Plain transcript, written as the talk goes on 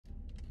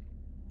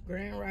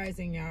Grand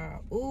Rising,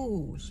 y'all.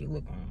 Ooh, she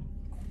looking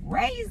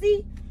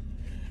crazy.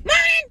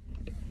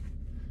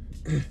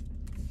 Morning!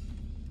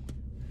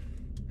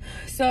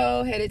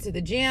 So, headed to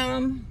the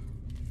gym.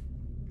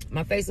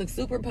 My face looks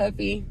super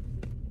puffy.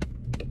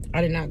 I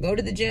did not go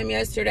to the gym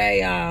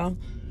yesterday, y'all.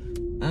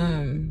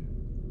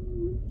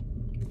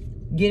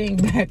 Getting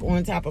back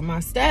on top of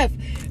my stuff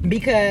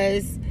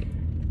because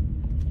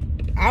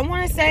I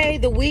want to say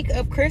the week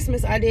of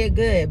Christmas I did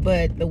good,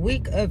 but the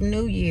week of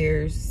New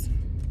Year's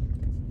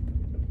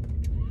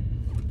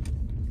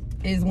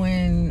is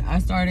when I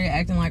started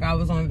acting like I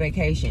was on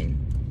vacation.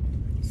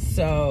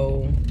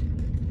 So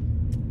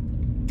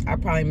I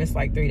probably missed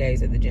like 3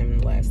 days at the gym in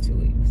the last 2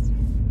 weeks.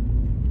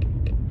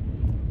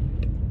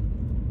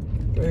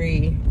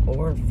 3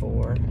 or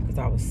 4, because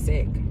I was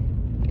sick.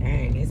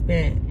 Dang, it's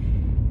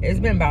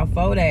been about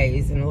 4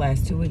 days in the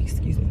last 2 weeks,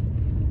 excuse me.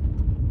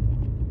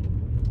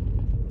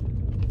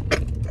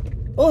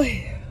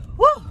 Oy,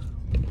 woo,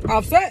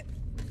 offset.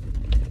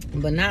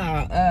 But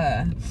now,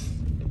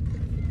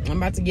 I'm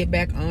about to get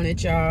back on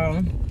it,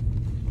 y'all.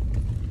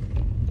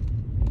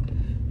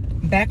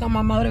 Back on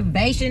my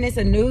motivation. It's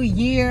a new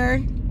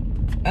year.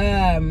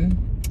 I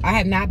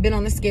have not been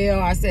on the scale.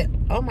 I said,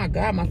 oh my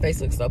God, my face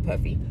looks so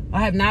puffy.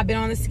 I have not been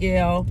on the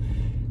scale.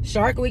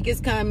 Shark Week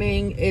is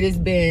coming. It has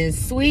been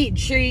sweet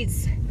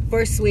treats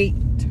for sweet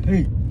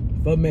tea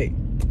for me.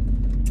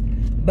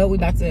 But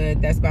that's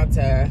about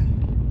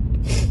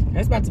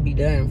to be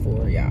done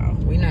for y'all.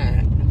 We're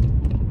not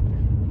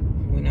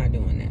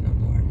doing that no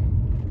more.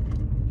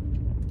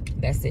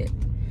 That's it.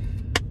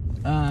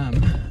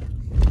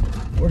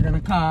 We're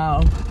gonna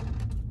call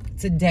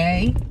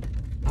today.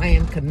 I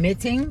am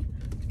committing.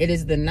 It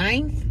is the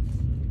 9th.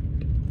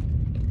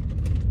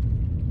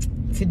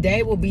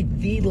 Today will be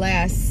the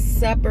last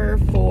supper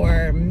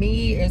for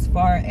me, as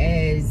far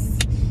as,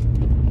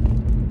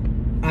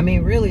 I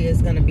mean, really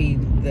it's gonna be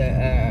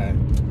the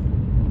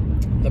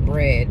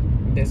bread.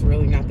 That's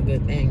really not the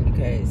good thing,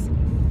 because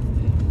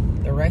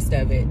the rest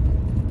of it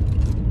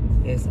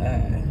is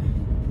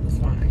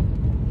fine.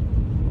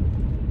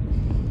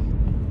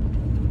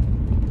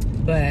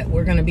 But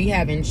we're gonna be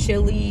having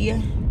chili.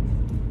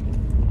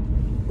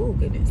 Oh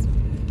goodness.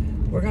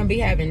 We're gonna be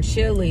having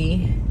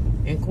chili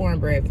and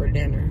cornbread for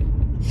dinner.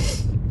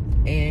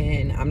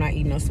 And I'm not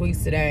eating no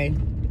sweets today.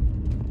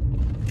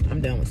 I'm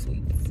done with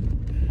sweets.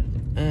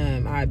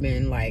 I've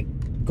been like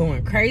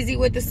going crazy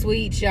with the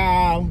sweets,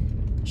 y'all.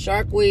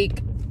 Shark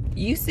Week,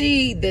 you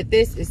see that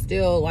this is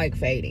still like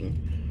fading.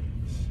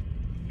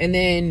 And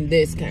then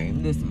this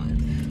came this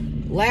month.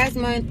 Last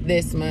month,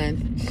 this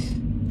month.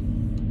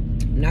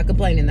 I'm not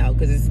complaining though,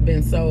 because it's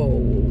been so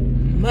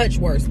much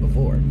worse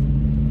before.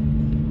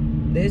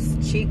 This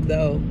cheek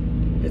though,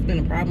 it's been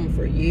a problem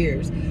for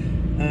years.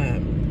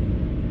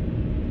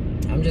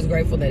 I'm just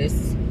grateful that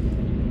it's,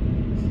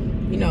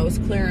 you know, it's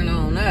clearing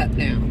on up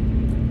now.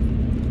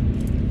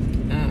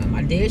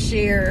 I did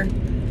share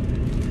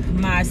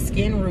my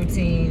skin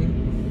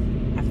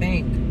routine, I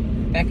think,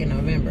 back in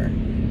November.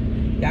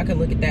 Y'all could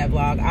look at that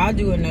vlog. I'll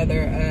do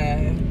another,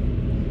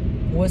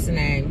 what's the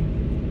name?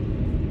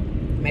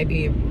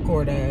 Maybe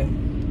record a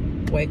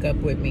wake up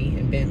with me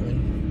in Bentley.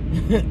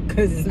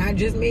 Because it's not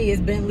just me,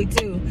 it's Bentley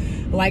too.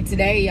 Like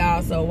today,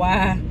 y'all. So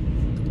why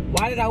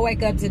did I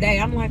wake up today?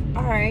 I'm like,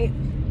 all right.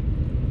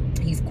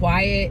 He's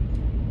quiet.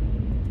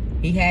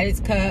 He had his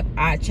cup.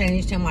 I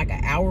changed him like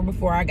an hour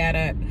before I got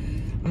up.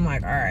 I'm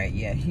like, all right,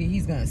 yeah,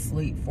 he's gonna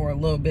sleep for a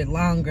little bit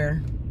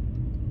longer.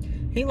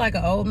 He like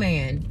an old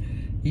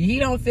man. He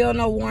don't feel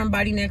no warm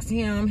body next to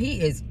him.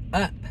 He is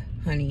up,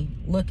 honey,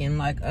 looking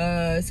like,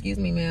 excuse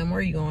me, ma'am,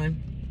 where are you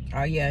going?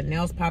 Oh yeah,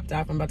 nails popped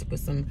off. I'm about to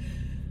put some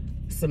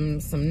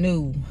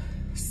new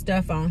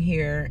stuff on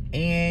here.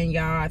 And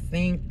y'all, I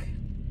think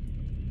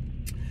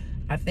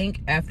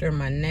after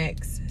my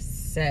next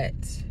set,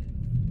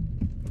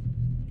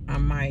 I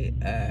might,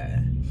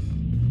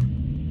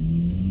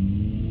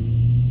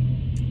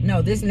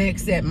 no, this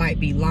next set might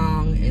be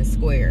long and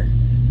square.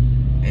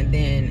 And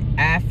then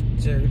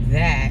after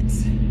that,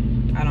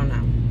 I don't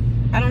know.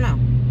 I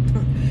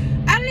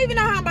don't even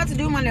know how I'm about to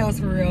do my nails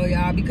for real,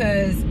 y'all,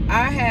 because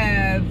I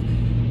have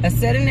a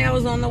set of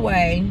nails on the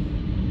way.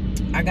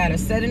 I got a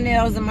set of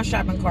nails in my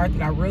shopping cart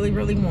that I really,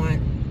 really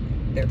want.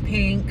 They're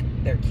pink.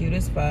 They're cute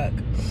as fuck.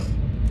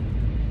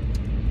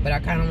 But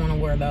I kind of want to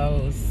wear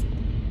those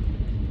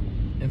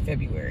in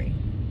February.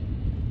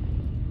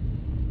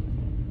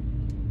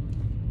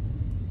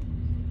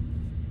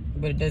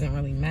 But it doesn't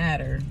really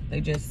matter.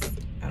 They just,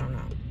 I don't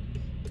know.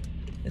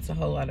 It's a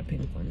whole lot of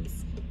pink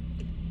ones.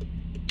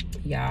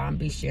 Y'all, I'll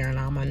be sharing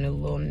all my new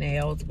little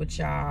nails with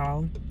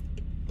y'all.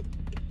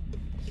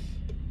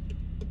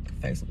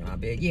 Face looking all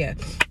big. Yeah.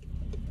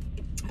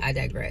 I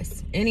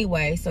digress.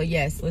 Anyway, so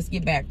yes, let's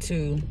get back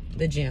to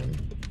the gym.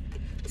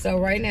 So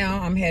right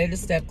now, I'm headed to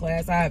step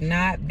class. I have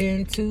not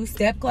been to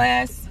step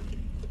class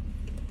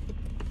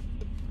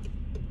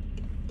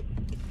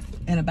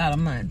in about a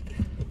month.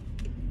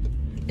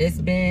 It's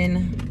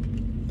been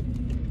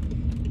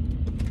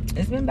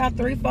about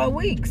 3-4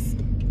 weeks.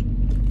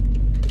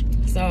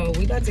 So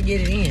we about to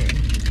get it in.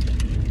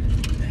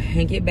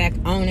 and get back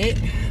on it.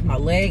 My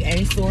leg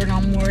ain't sore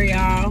no more,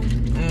 y'all.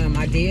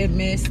 I did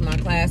miss my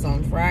class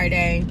on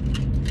Friday.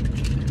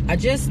 I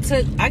just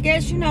took, I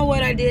guess you know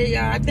what I did,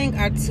 y'all? I think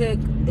I took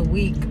the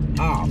week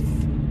off.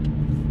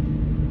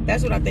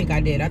 That's what I think I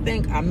did. I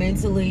think I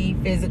mentally,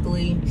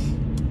 physically,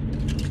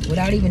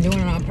 without even doing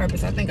it on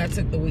purpose, I think I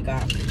took the week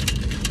off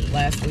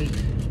last week.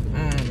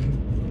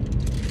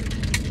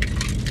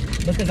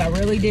 Because I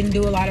really didn't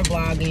do a lot of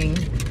vlogging.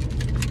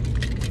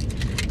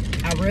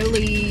 I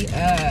really,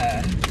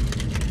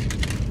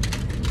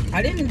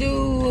 I didn't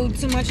do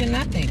too much of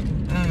nothing.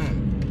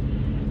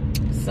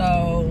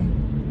 So,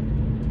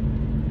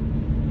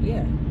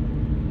 yeah.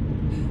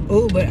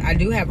 Oh, but I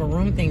do have a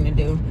room thing to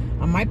do.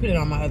 I might put it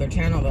on my other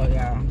channel though,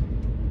 y'all.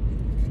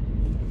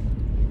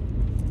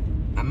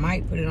 I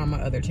might put it on my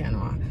other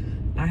channel.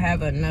 I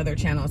have another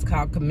channel. It's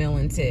called Camille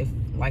and Tiff.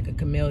 Like a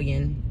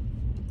chameleon.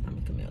 I'm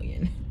a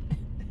chameleon.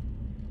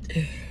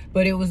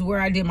 But it was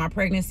where I did my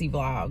pregnancy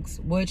vlogs,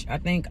 which I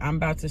think I'm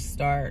about to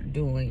start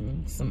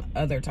doing some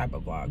other type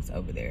of vlogs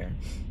over there.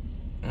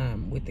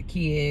 With the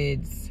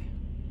kids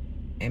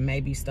and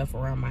maybe stuff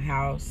around my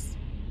house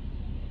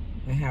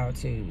and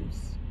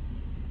how-tos.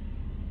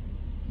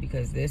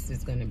 Because this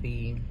is going to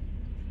be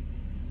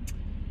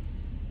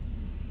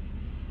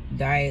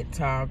diet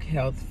talk,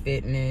 health,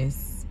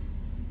 fitness,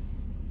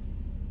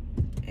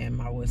 and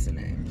my what's the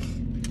name.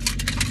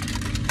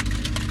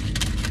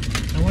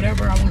 And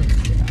whatever I want to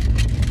get out.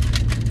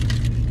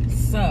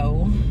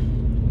 So,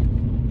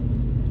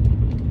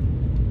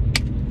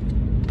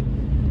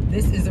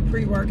 this is a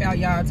pre-workout,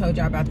 y'all. I told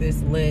y'all about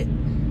this lit.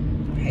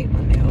 I hate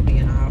my nail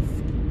being off.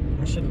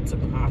 I shouldn't have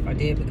took them off. I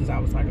did because I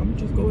was like, I'm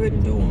gonna just go ahead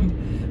and do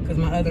them. Because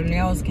my other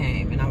nails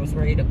came and I was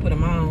ready to put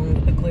them on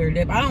with the clear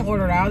dip. I don't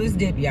order all this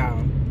dip,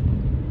 y'all.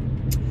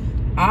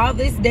 All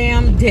this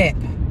damn dip.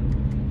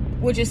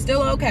 Which is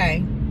still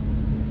okay.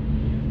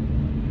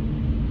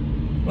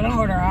 But I don't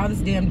order all this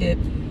damn dip.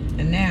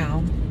 And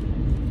now,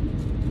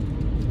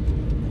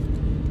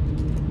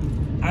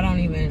 I don't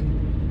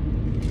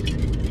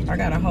even, I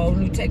got a whole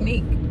new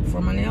technique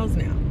for my nails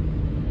now.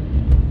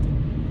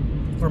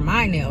 For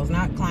my nails,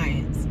 not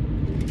clients.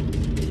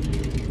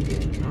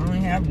 I only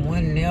have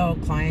one nail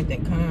client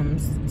that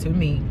comes to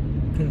me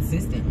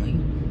consistently.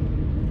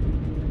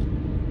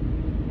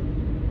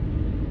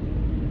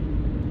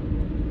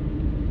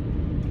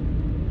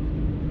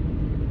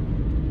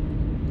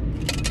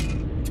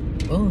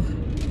 Oh.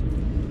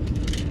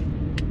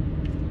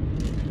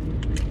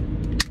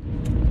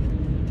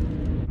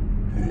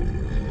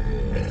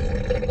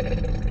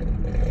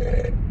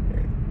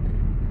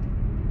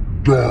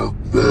 Darth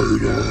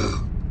Vader.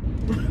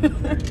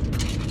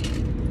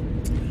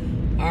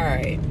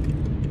 Alright.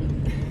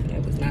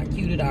 That was not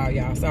cute at all,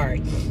 y'all.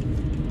 Sorry.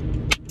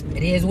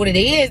 It is what it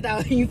is, though.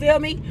 You feel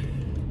me?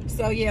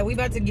 So, yeah, we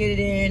about to get it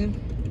in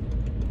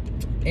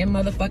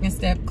motherfucking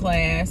step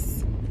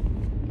class.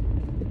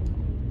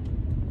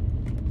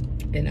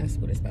 And that's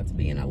what it's about to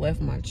be. And I left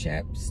my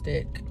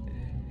chapstick.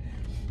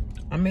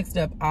 I mixed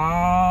up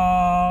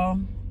all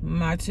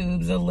my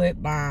tubes of lip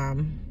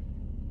balm.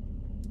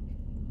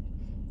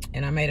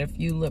 And I made a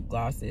few lip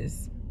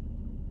glosses.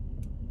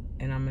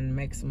 And I'm going to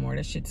make some more.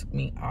 That shit took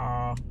me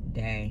all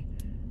day.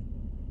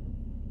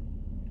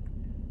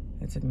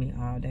 It took me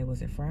all day.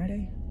 Was it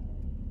Friday?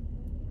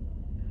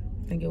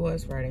 I think it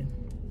was Friday.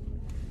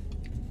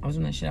 I was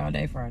doing that shit all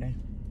day Friday.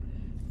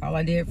 All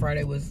I did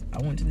Friday was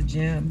I went to the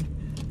gym.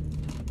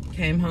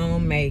 Came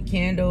home, made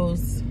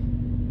candles.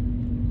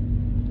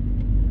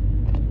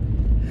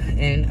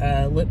 And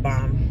lip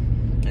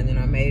balm. And then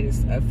I made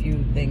a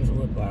few things of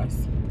lip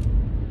gloss.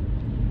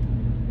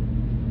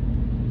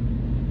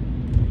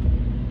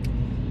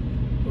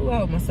 Ooh, I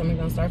hope my stomach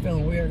don't start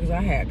feeling weird because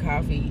I had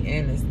coffee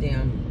and this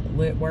damn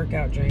lit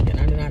workout drink and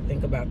I did not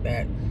think about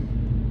that.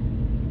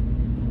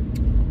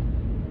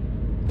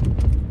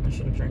 I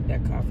should have drank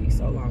that coffee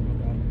so long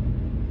ago.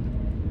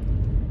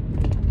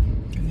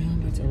 And now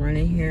I'm about to run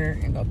in here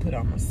and go put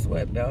on my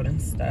sweat belt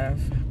and stuff.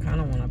 I kind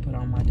of want to put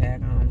on my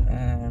daggone,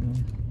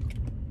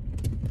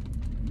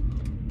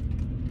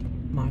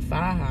 my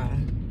thigh high.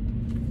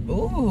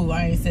 Ooh,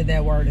 I ain't said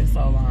that word in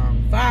so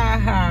long. Thigh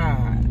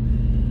high.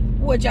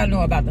 What y'all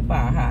know about the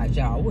thigh high,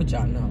 y'all? What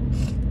y'all know?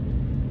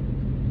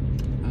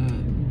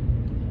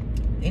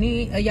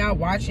 Any of y'all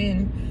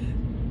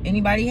watching,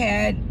 anybody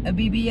had a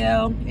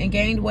BBL and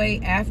gained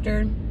weight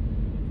after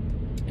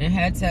and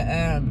had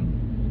to,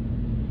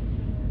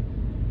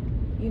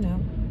 you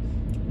know,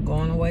 go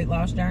on a weight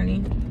loss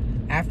journey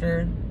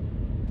after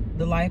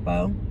the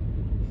lipo?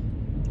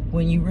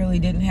 When you really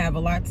didn't have a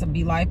lot to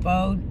be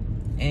lipoed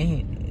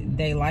and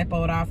they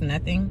lipoed off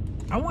nothing?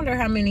 I wonder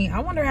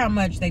how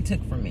much they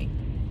took from me.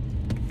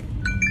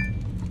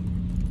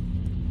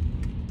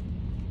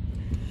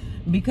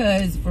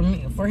 Because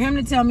for him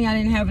to tell me I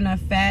didn't have enough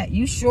fat,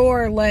 you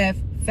sure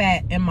left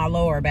fat in my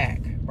lower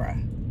back,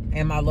 bruh.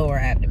 And my lower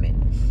abdomen.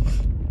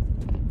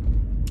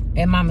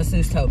 And my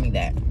masseuse told me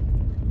that.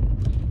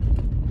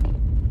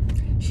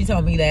 She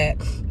told me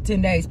that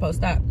 10 days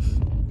post-op,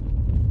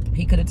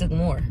 he could have took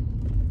more.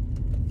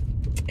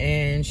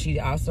 And she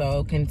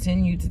also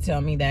continued to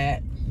tell me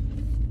that,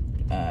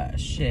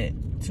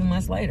 2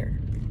 months later.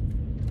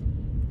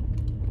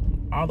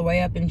 All the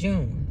way up in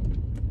June.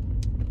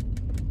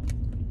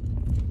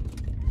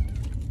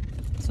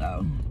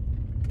 So,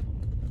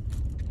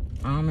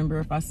 I don't remember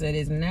if I said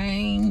his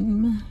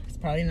name. It's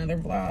probably another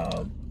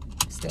vlog.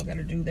 Still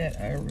gotta do that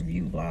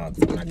review vlog,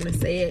 so I'm not gonna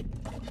say it.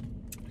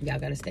 Y'all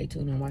gotta stay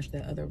tuned and watch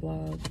that other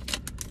vlog.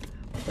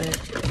 But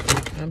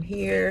I'm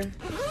here,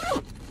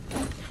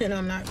 and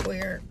I'm not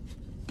queer,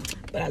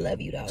 but I love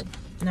you though.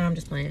 No, I'm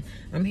just playing.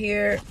 I'm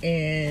here,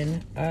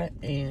 and I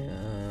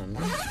am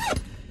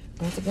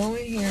about to go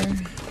in here.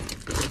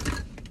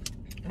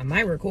 I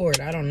might record,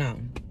 I don't know.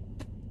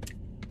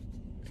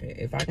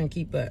 If I can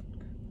keep up.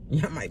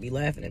 Y'all might be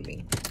laughing at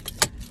me.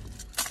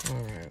 All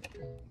right.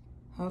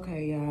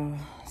 Okay, y'all.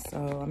 So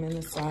I'm in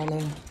the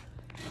sauna.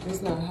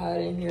 It's not hot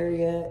in here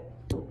yet.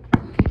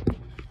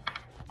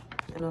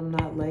 And I'm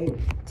not late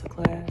to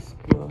class.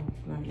 Well,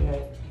 not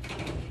yet.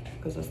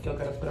 Because I still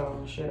gotta put all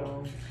my shit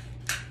on.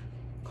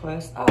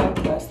 Class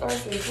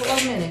starts in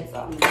 12 minutes.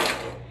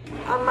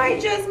 I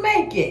might just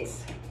make it.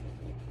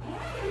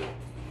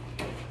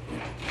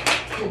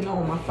 Putting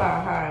on my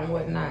fire high and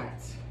whatnot.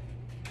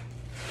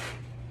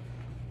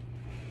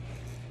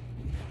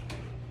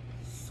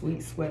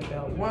 Sweet Sweat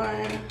Belt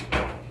 1.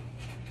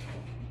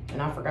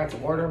 And I forgot to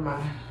order my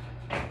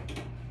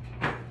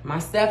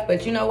stuff.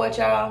 But you know what,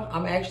 y'all?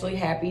 I'm actually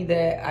happy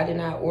that I did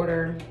not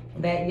order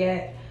that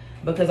yet.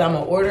 Because I'm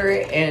going to order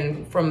it.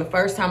 And from the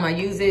first time I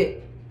use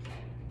it,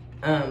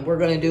 we're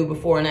going to do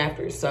before and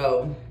after.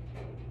 So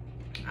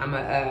I'm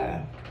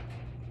going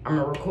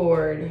to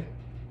record,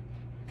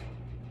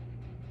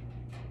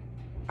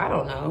 I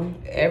don't know,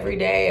 every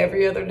day,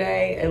 every other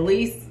day, at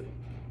least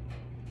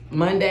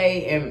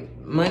Monday and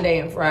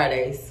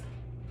Fridays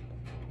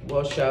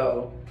will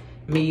show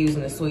me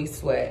using the Sweet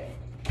Sweat.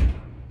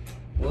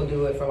 We'll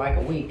do it for like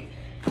a week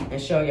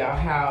and show y'all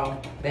how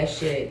that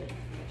shit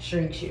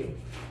shrinks you.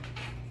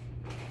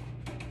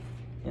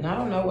 And I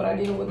don't know what I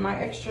did with my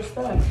extra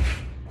stuff.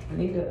 I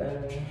need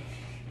to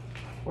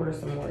order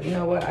some more. You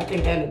know what? I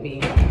think that'll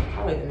be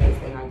probably the next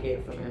thing I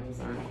get from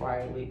Amazon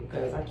quietly,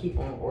 because I keep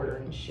on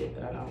ordering shit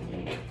that I don't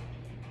need.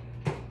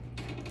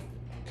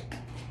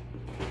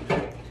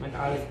 Like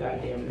all this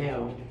goddamn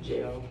nail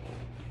gel,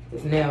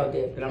 this nail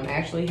dip that I'm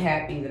actually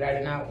happy that I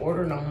did not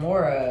order no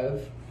more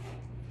of,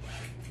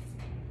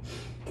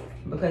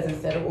 because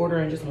instead of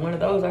ordering just one of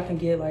those, I can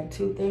get like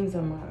 2 things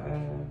of my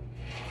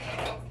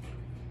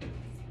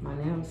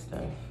nail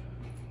stuff.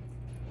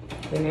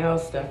 The nail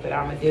stuff that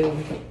I'ma do.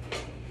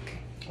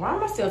 Why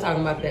am I still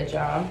talking about that,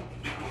 y'all?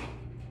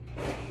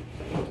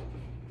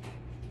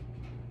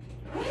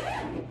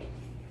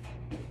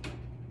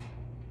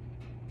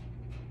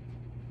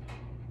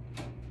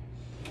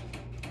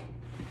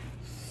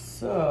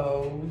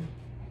 So,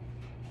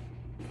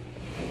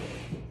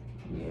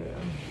 yeah.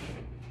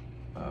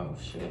 Oh,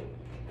 shit.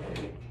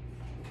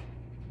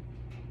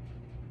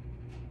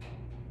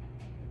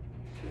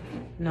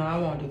 No, I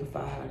won't do the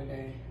fire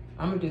today.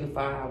 I'm gonna do the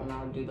fire when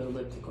I'll do the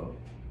elliptical.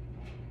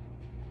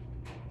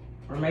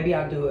 Or maybe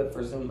I'll do it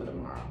for Zumba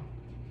tomorrow.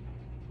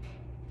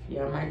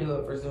 Yeah, I might do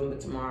it for Zumba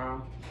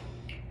tomorrow.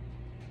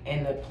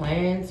 And the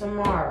plan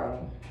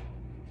tomorrow,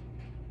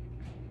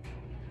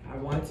 I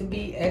want to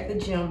be at the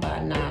gym by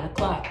 9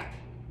 o'clock.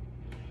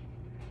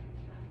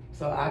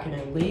 So I can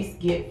at least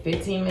get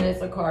 15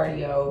 minutes of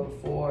cardio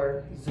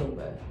before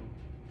Zumba.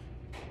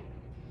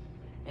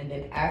 And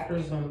then after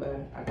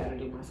Zumba, I gotta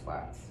do my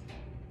squats.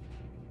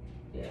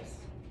 Yes.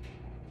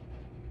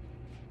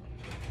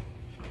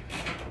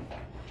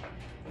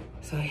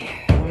 So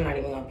yeah, I'm not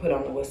even gonna put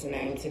on the what's the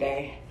name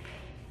today.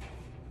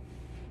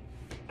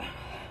 I'm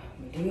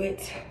gonna do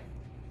it.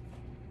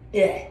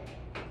 Yeah.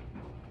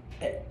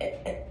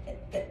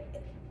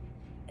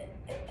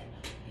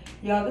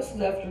 Y'all, this is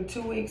after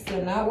 2 weeks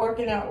of not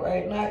working out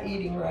right, not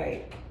eating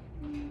right.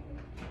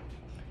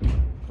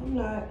 I'm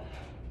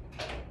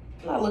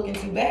not looking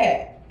too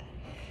bad.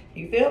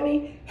 You feel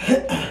me?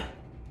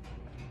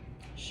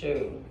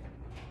 Shoot.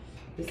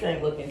 This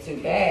ain't looking too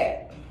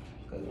bad.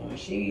 Because when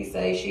she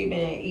say she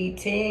been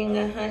eating,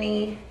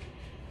 honey,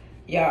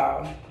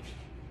 y'all,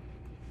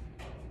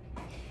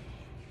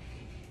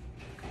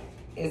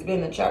 it's been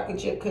the chocolate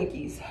chip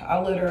cookies. I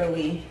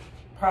literally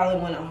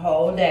probably went a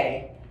whole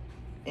day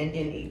and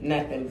didn't eat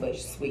nothing but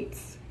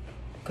sweets,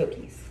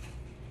 cookies,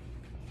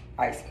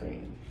 ice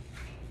cream.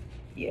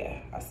 Yeah,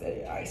 I said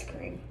it, ice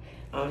cream.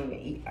 I don't even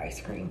eat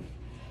ice cream.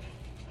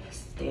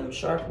 It's damn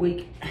Shark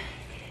Week.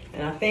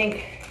 And I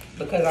think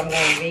because I'm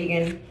going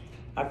vegan,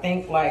 I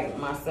think like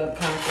my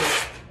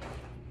subconscious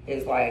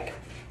is like,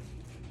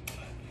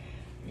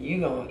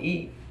 you gonna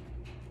eat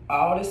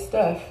all this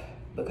stuff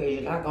because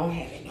you're not gonna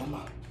have it no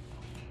more.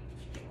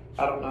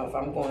 I don't know if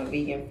I'm going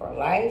vegan for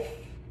life,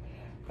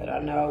 but I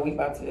know we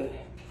about to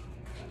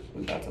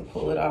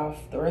pull it off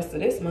the rest of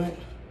this month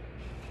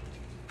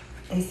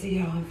and see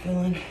how I'm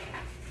feeling.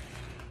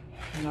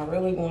 And I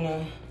really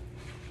wanna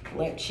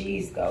let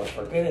cheese go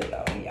for good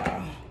though,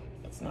 y'all.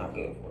 It's not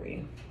good for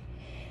you.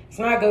 It's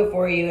not good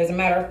for you. As a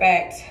matter of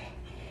fact,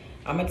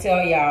 I'm gonna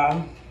tell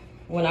y'all,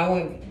 when I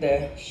went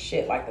the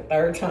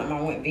third time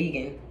I went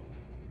vegan.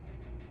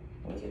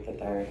 Was it the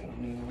third? I don't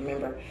even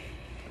remember.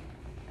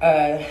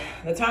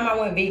 The time I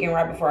went vegan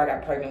right before I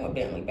got pregnant with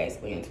Bentley,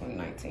 basically in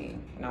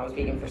 2019. And I was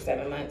vegan for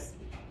 7 months.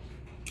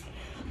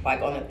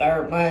 Like on the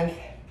third month,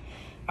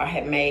 I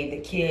had made the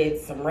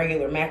kids some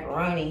regular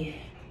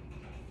macaroni.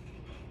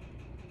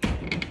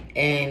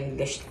 And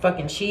the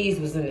fucking cheese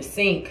was in the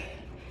sink.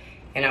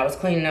 And I was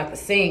cleaning out the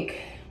sink.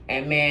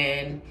 And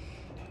man,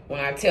 when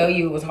I tell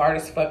you it was hard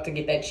as fuck to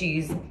get that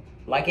cheese,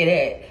 like it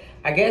had,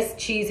 I guess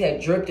cheese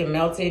had dripped and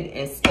melted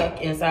and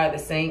stuck inside the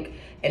sink.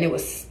 And it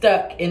was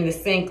stuck in the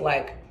sink.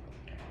 Like,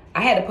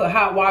 I had to put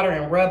hot water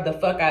and rub the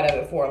fuck out of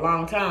it for a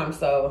long time.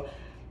 So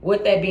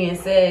with that being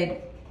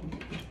said,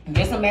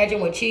 just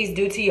imagine what cheese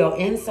do to your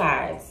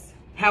insides.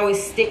 How it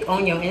stick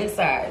on your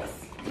insides.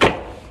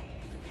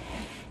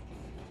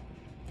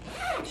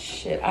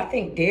 Shit, I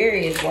think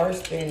dairy is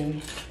worse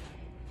than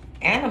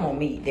animal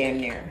meat damn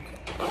near.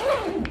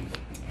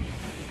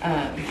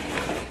 I'll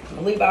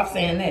leave off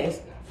saying this.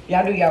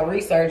 Y'all do y'all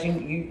research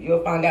and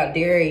you'll find out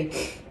dairy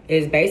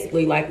is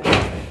basically like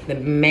the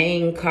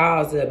main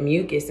cause of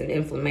mucus and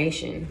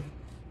inflammation.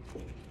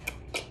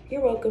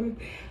 You're welcome.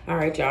 All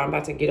right, y'all, I'm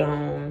about to get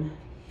on.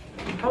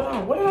 Hold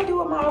on, what did I do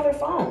with my other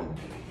phone?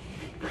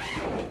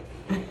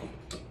 Okay.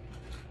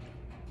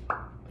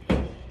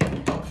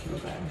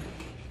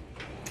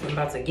 I'm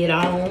about to get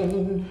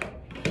on.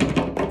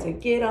 About to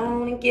get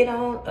on and get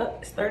on. Oh,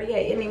 it's 38.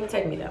 It didn't even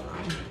take me that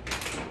long.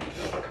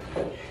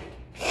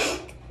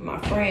 My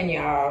friend,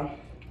 y'all,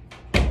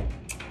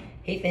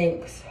 he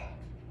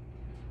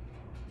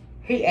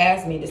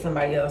asked me, did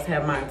somebody else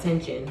have my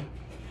attention?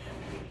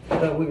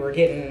 But we were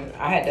getting,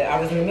 I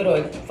was in the middle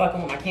of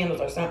fucking with my candles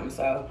or something,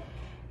 so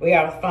we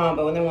got off the phone.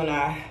 But then when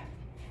I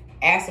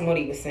asked him what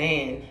he was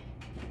saying,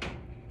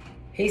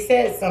 he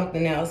said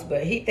something else,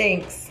 but he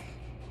thinks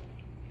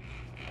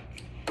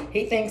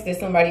that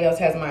somebody else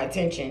has my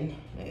attention.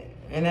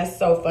 And that's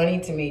so funny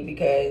to me,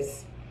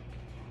 because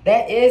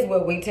that is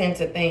what we tend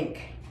to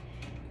think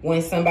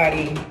when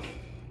somebody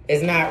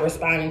is not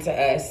responding to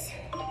us.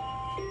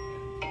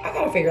 I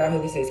gotta figure out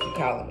who this is keep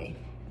calling me.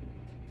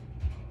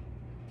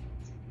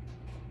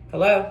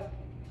 Hello?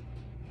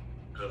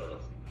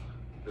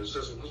 Is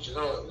this what you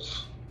know?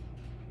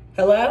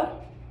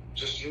 Hello?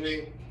 Just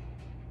Janine?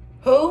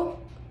 Who?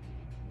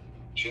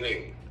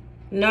 Janine.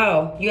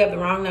 No, you have the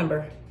wrong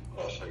number.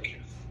 Oh, thank you.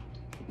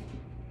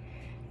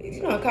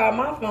 You done called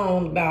my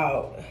phone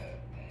about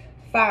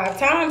 5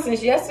 times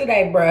since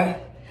yesterday, bruh.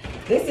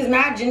 This is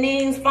not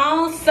Janine's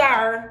phone,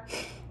 sir.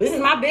 This is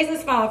my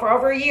business phone for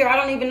over a year. I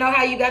don't even know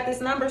how you got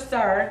this number,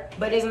 sir.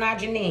 But it's not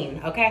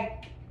Janine, okay?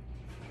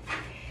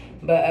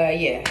 But,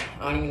 yeah.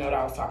 I don't even know what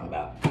I was talking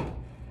about.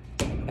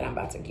 But I'm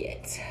about to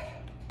get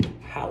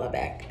holla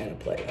back and a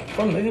player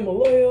from the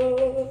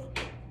Himalaya.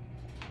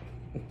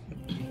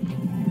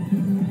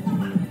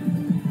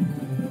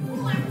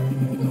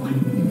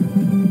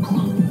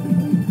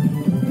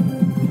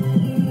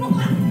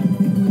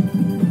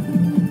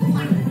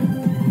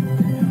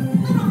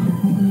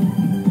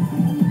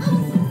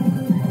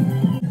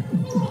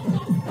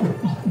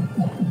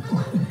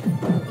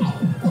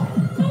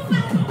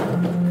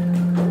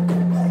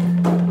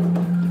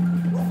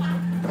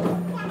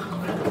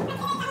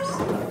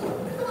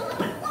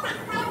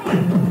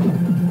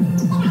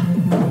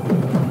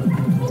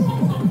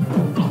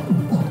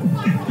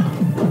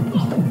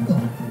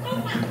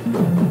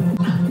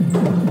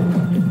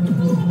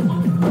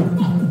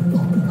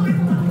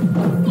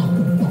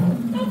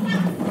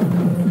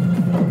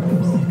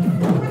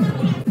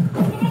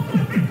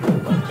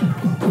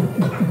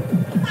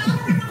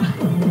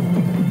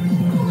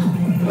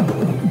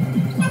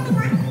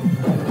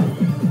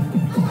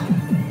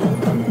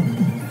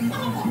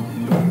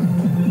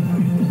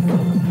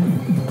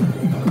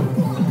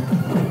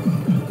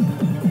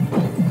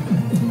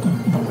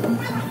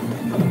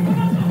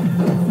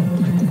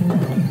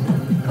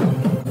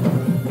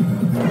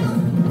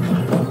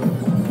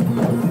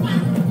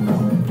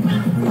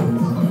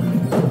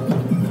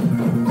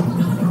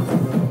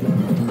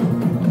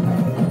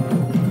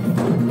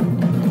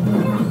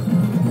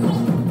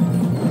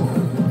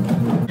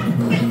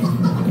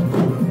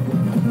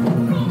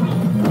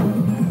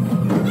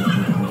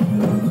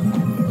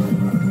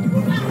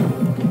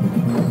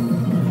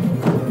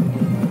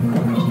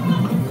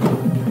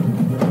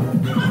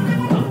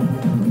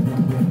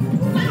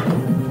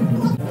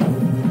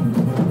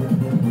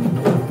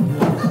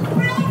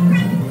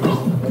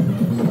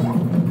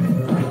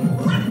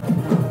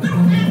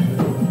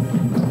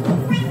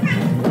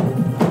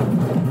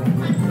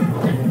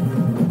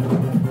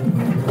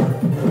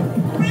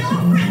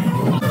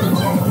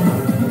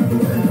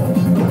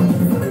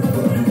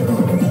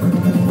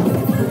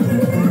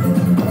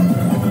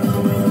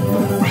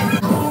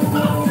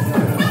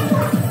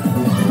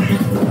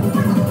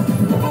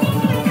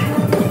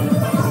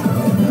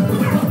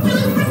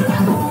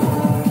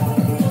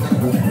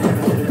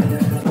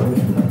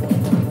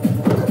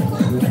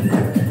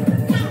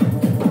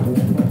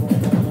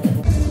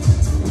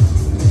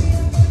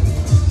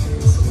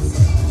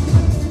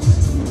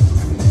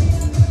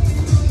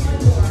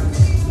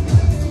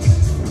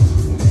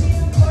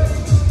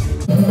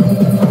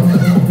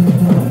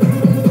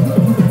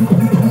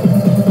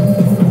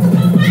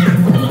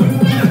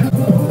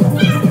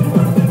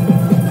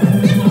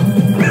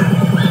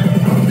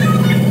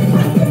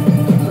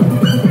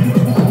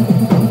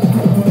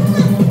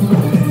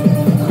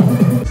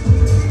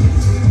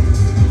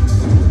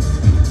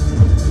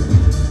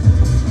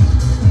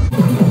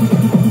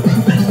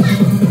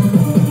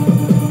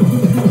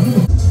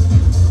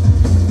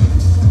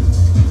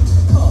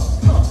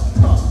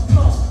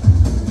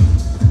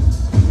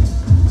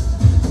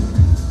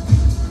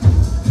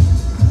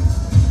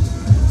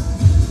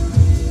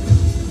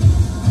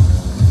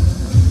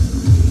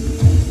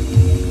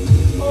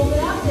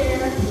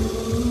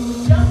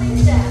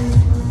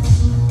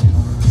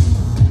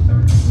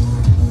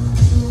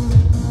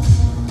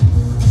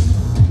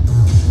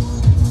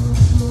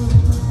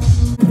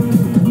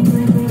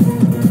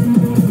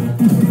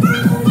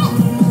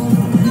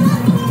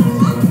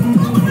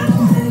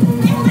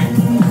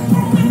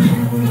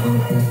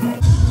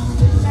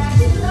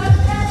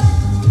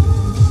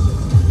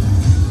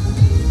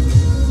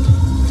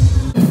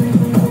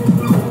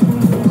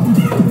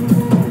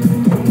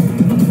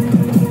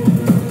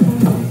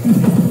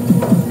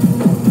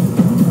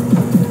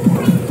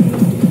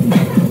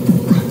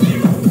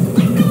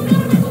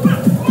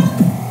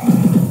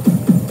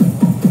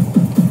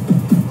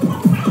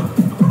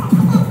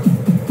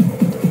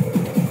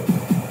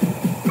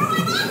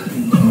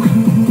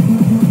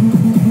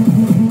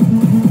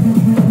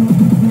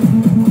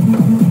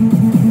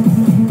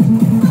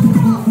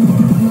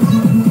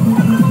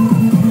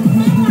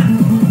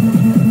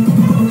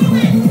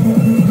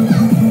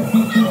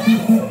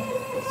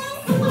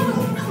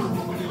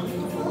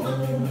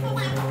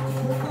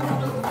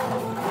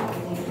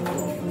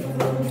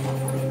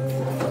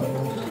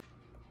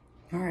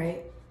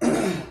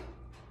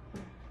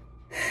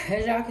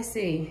 y'all can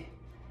see,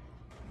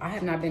 I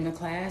have not been to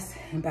class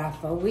in about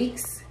 4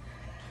 weeks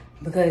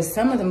because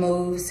some of the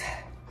moves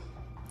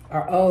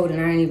are old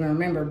and I didn't even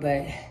remember,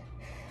 but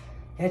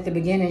at the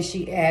beginning,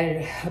 she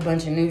added a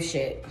bunch of new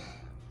shit.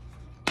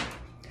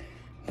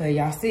 But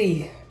y'all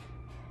see,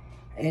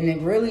 and it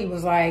really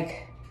was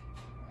like,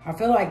 I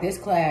feel like this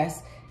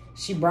class,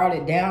 she brought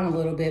it down a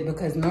little bit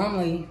because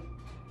normally,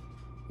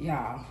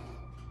 y'all,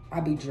 I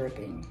be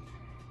dripping.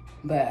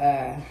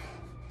 But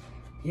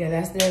yeah,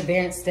 that's the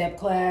advanced step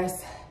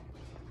class.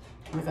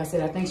 Like I said,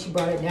 I think she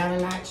brought it down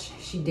a notch.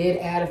 She did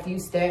add a few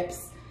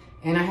steps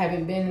and I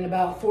haven't been in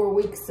about 4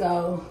 weeks,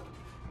 so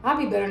I'll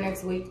be better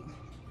next week.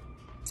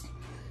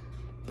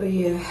 But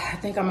yeah, I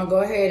think I'm gonna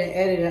go ahead and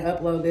edit and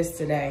upload this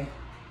today.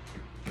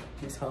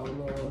 The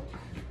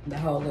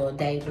whole little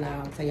day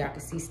vlog so y'all can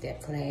see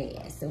step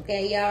class.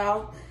 Okay,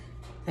 y'all?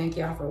 Thank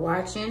y'all for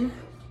watching.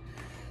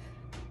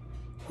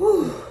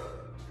 Whew.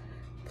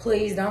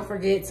 Please don't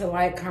forget to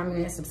like, comment,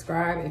 and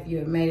subscribe if you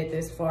have made it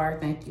this far.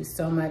 Thank you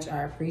so much.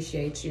 I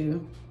appreciate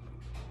you.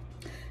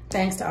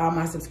 Thanks to all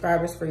my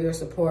subscribers for your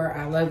support.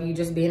 I love you.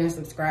 Just being a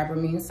subscriber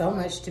means so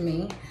much to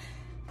me.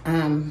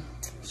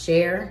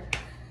 Share,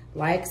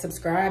 like,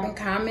 subscribe, and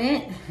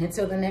comment.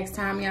 Until the next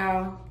time,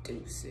 y'all.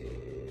 Deuces.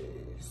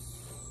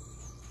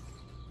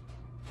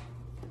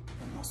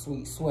 My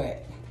sweet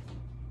sweat.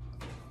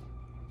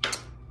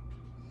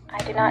 I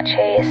do not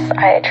chase,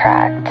 I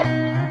attract.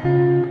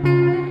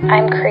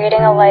 I'm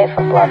creating a life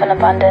of love and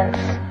abundance.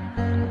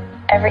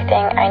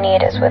 Everything I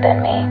need is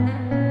within me.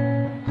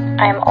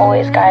 I am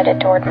always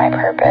guided toward my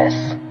purpose.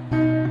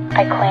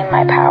 I claim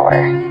my power.